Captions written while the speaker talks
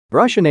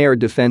Russian air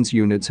defense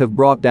units have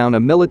brought down a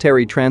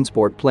military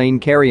transport plane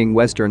carrying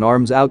Western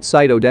arms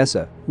outside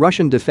Odessa,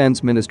 Russian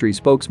Defense Ministry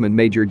spokesman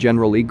Major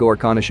General Igor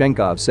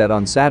Konashenkov said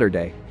on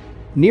Saturday.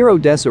 Near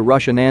Odessa,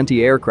 Russian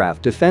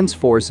anti-aircraft defense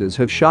forces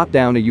have shot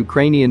down a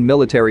Ukrainian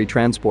military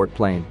transport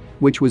plane,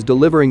 which was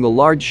delivering a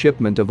large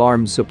shipment of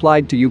arms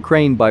supplied to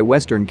Ukraine by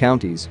Western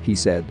counties, he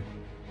said.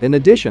 In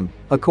addition,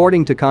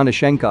 according to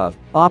Konashenkov,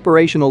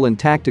 operational and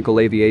tactical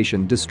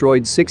aviation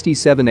destroyed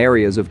 67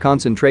 areas of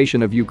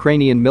concentration of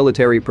Ukrainian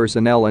military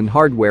personnel and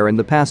hardware in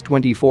the past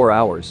 24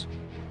 hours.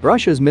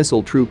 Russia's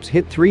missile troops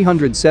hit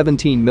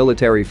 317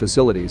 military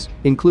facilities,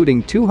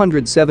 including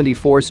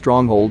 274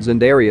 strongholds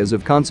and areas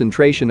of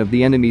concentration of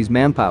the enemy's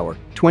manpower,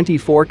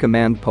 24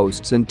 command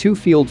posts and 2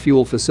 field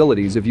fuel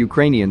facilities of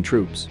Ukrainian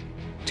troops.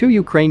 2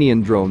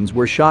 Ukrainian drones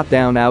were shot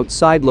down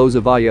outside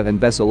Lozovaya and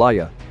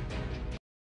Veselaya,